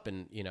blew up.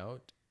 And, you know,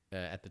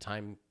 at the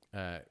time,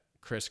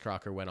 Chris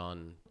Crocker went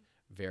on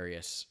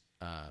various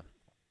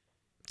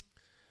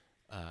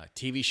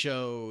TV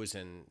shows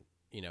and,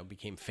 you know,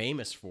 became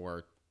famous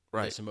for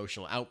this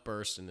emotional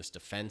outburst and this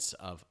defense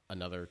of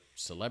another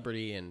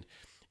celebrity, and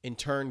in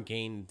turn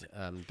gained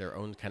their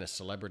own kind of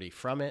celebrity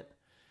from it.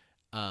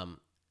 And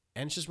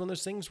it's just one of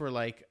those things where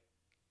like,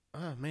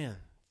 oh man,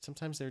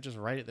 sometimes they're just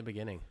right at the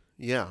beginning.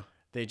 Yeah.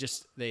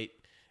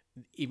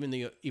 Even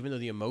though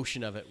the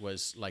emotion of it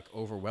was like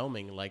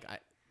overwhelming, like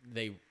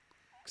they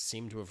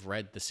seem to have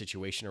read the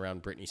situation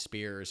around Britney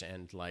Spears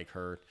and like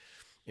her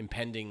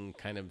impending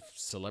kind of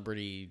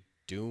celebrity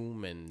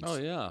doom and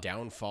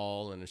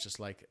downfall, and it's just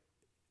like,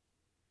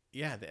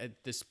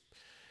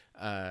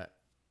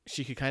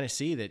 she could kind of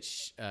see that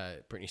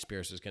Britney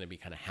Spears was going to be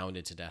kind of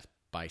hounded to death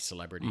by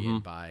celebrity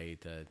and by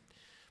the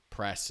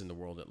press and the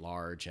world at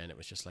large, and it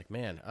was just like,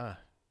 man,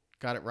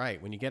 got it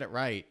right. When you get it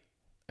right,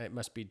 it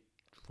must be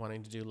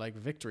wanting to do like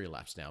victory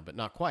laps now, but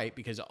not quite,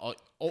 because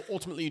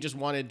ultimately you just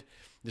wanted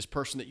this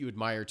person that you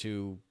admire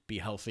to be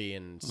healthy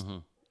and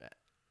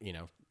you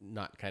know,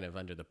 not kind of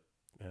under the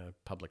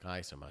public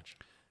eye so much.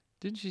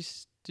 Didn't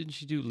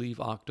she do Leave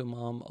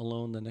Octomom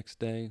alone the next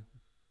day?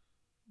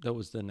 That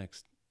was the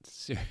next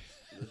series.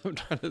 I'm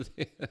trying to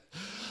think.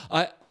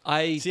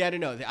 I see. I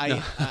don't know.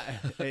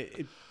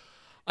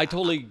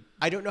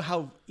 I don't know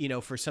how, you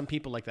know, for some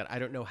people like that, I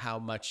don't know how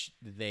much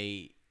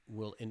they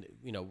will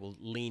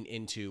lean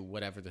into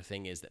whatever the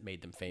thing is that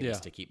made them famous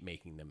to keep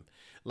making them.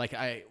 Like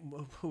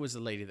who was the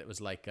lady that was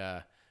like,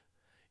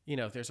 you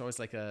know, there's always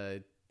like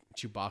a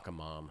Chewbacca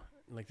mom,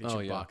 like the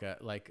Chewbacca,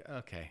 like,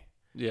 okay.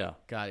 Yeah.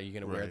 God, are you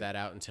going to wear that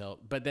out until,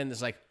 but then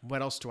there's like,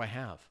 what else do I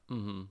have?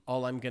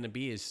 All I'm going to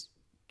be is,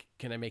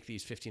 can I make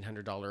these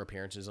 $1,500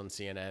 appearances on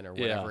CNN or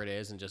whatever it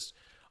is? And just,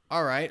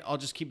 all right, I'll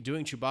just keep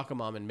doing Chewbacca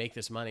mom and make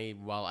this money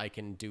while I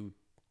can do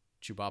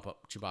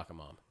Chewbacca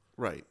mom.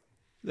 Right.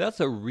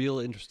 That's a real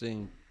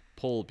interesting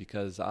poll,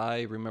 because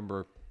I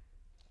remember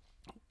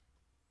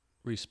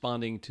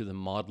responding to the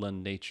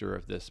maudlin nature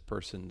of this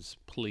person's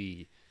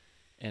plea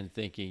and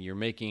thinking, you're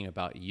making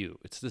about you.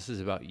 This is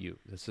about you.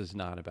 This is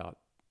not about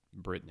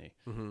Britney.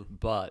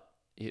 But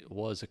it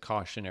was a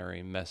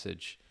cautionary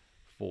message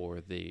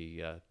for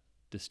the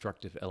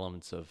destructive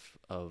elements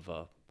of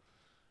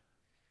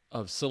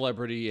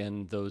celebrity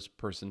and those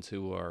persons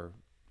who are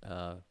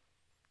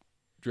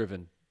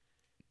driven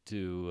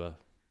to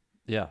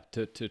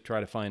try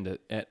to find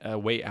a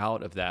way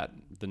out of that,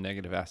 the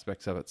negative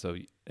aspects of it. So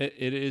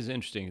it is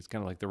interesting. It's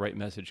kind of like the right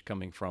message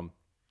coming from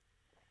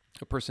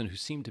a person who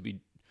seemed to be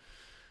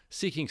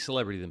seeking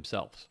celebrity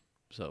themselves.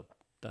 So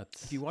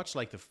that's, if you watch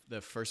like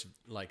the first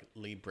like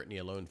Leave Britney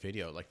Alone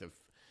video, like the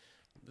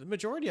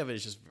majority of it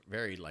is just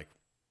very like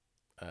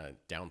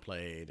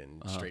downplayed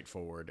and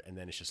straightforward, and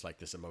then it's just like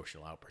this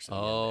emotional outburst.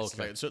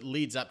 Okay. So it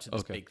leads up to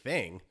this big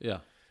thing. Yeah.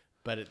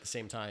 But at the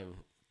same time,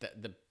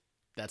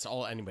 that's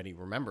all anybody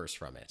remembers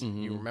from it.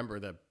 You remember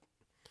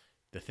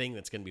the thing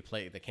that's going to be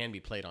played, that can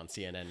be played on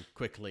CNN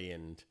quickly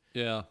and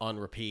on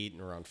repeat,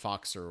 or on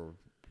Fox, or,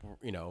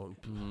 you know,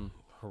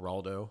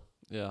 Geraldo.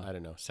 Yeah. I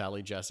don't know.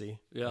 Sally Jesse.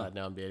 Yeah. God,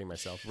 now I'm dating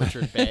myself.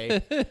 Richard Bay.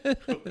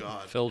 Oh,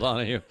 God. Phil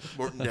Donahue.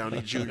 Morton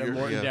Downey Jr.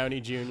 Downey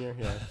Jr.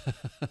 Yeah.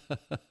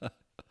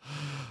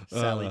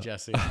 Sally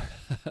Jesse.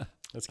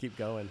 Let's keep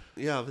going.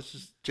 Yeah, this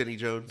is Jenny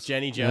Jones.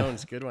 Jenny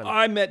Jones. Good one.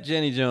 I met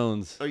Jenny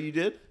Jones. Oh, you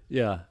did?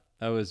 Yeah.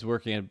 I was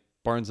working at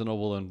Barnes &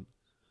 Noble in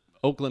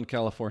Oakland,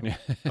 California.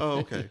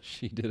 Oh, okay.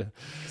 She did a...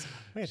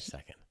 Wait a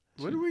second.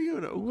 When were you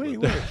in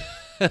Oakland? Wait.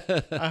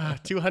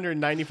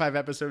 295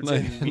 episodes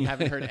in, we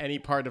haven't heard any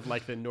part of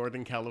like the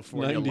Northern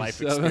California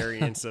life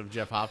experience of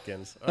Jeff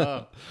Hopkins.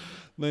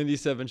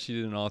 97, she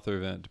did an author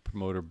event to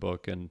promote her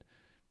book, and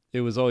it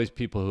was always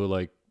people who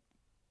like,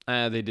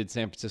 they did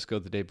San Francisco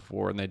the day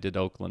before, and they did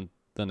Oakland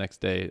the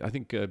next day. I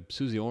think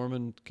Susie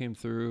Orman came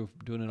through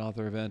doing an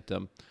author event. I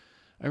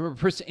remember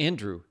Prince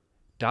Andrew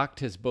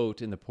docked his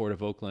boat in the port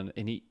of Oakland,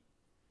 and he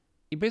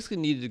basically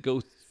needed to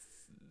go.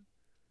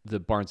 The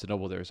Barnes &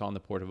 Noble there is on the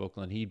port of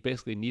Oakland. He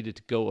basically needed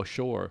to go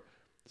ashore.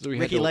 So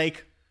Ricky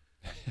Lake.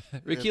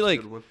 Ricky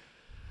Lake.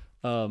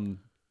 Art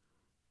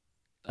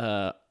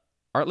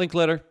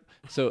Linkletter.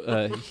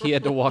 So he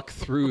had to walk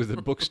through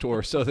the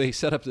bookstore. So they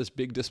set up this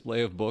big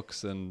display of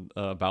books and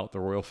about the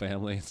royal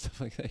family and stuff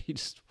like that. He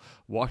just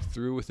walked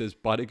through with his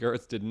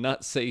bodyguards, did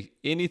not say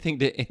anything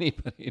to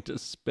anybody,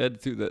 just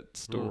sped through that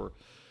store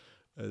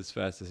as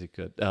fast as he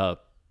could.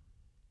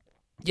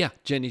 Yeah,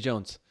 Jenny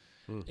Jones.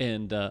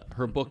 And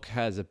her book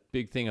has a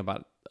big thing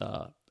about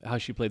how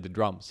she played the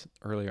drums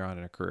earlier on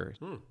in her career.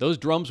 Those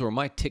drums were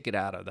my ticket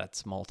out of that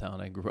small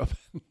town I grew up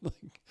in.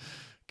 Like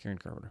Karen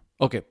Carpenter.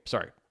 Okay,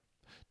 sorry.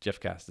 Jeff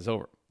Cast is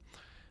over.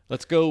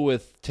 Let's go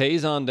with Tay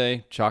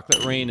Zonday,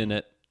 Chocolate Rain in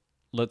it.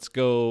 Let's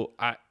go.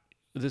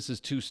 This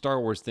is 2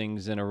 Star Wars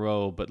things in a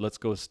row, but let's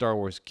go with Star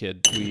Wars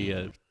Kid.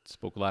 We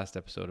spoke last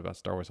episode about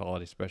Star Wars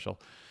Holiday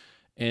Special.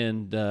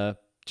 And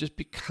just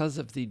because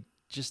of the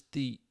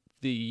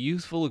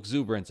youthful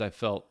exuberance I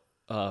felt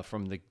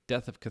from the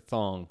death of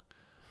Cathong,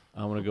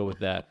 I want to go with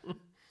that.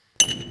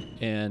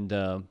 And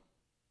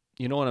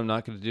you know what I'm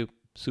not going to do?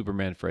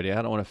 Superman Freddy.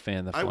 I don't want to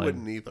fan the flame. I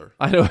wouldn't either.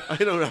 I don't.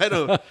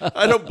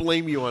 I don't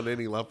blame you on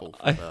any level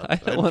for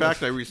that. In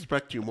fact, I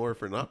respect you more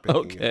for not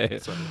picking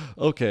it. So.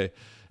 Okay.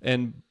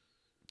 And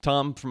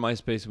Tom from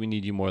MySpace, we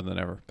need you more than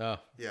ever. Oh.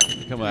 Yeah.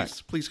 Come back.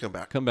 Please come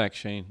back. Come back,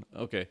 Shane.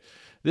 Okay.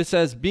 This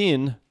has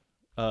been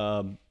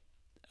a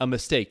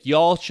mistake.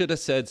 Y'all should have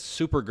said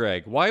Super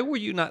Greg. Why were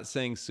you not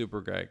saying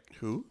Super Greg?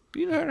 Who?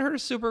 You never heard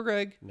of Super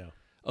Greg? No.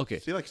 Okay.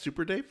 Is he like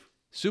Super Dave?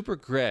 Super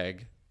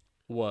Greg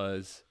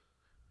was,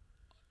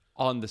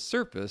 on the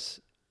surface,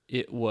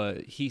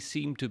 he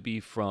seemed to be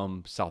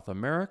from South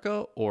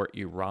America or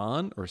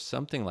Iran or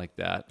something like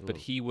that, but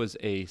he was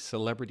a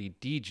celebrity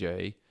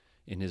DJ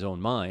in his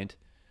own mind,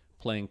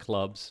 playing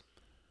clubs,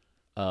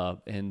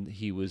 and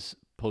he was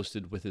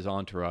posted with his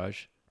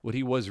entourage. What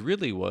he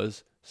really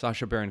was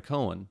Sacha Baron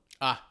Cohen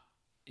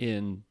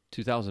in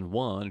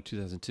 2001 or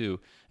 2002,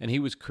 and he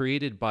was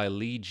created by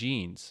Lee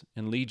Jeans,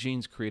 and Lee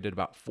Jeans created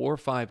about 4 or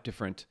 5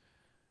 different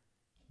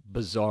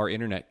bizarre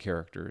internet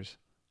characters,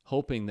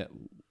 hoping that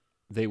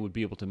they would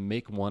be able to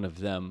make one of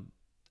them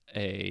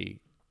a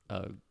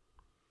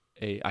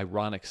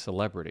ironic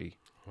celebrity.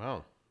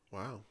 Wow.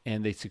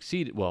 And they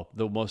succeeded. Well,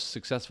 the most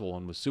successful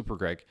one was Super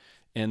Greg.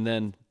 And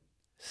then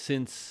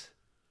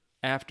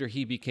after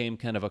he became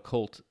kind of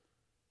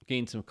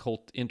gained some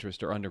cult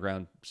interest or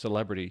underground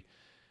celebrity,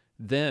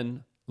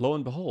 then lo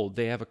and behold,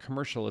 they have a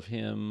commercial of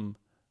him,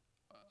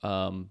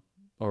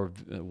 or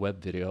a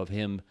web video of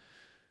him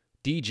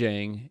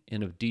DJing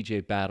in a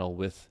DJ battle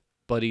with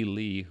Buddy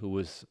Lee, who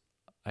was,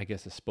 I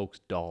guess, a spokes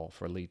doll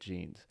for Lee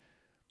Jeans.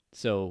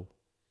 So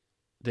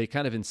they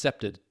kind of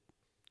incepted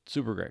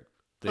Super Greg.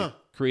 They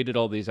created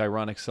all these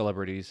ironic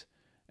celebrities,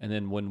 and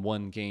then when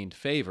one gained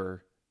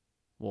favor,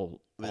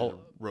 They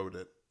wrote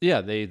it.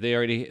 Yeah, they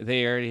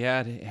already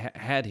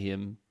had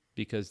him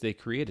because they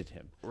created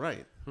him.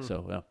 Right.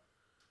 So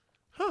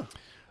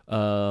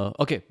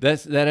okay,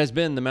 that has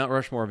been the Mount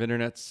Rushmore of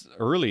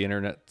early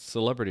internet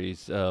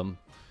celebrities.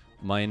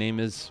 My name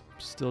is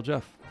still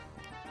Jeff.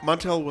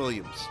 Montel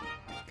Williams.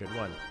 Good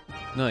one.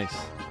 Nice.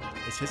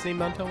 Is his name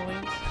Montel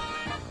Williams?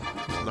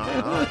 It's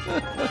not.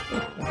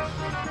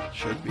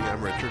 Should be. I'm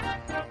Richard.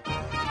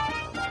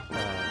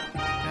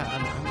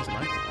 I'm just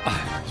Michael.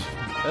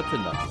 That's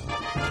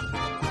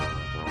enough.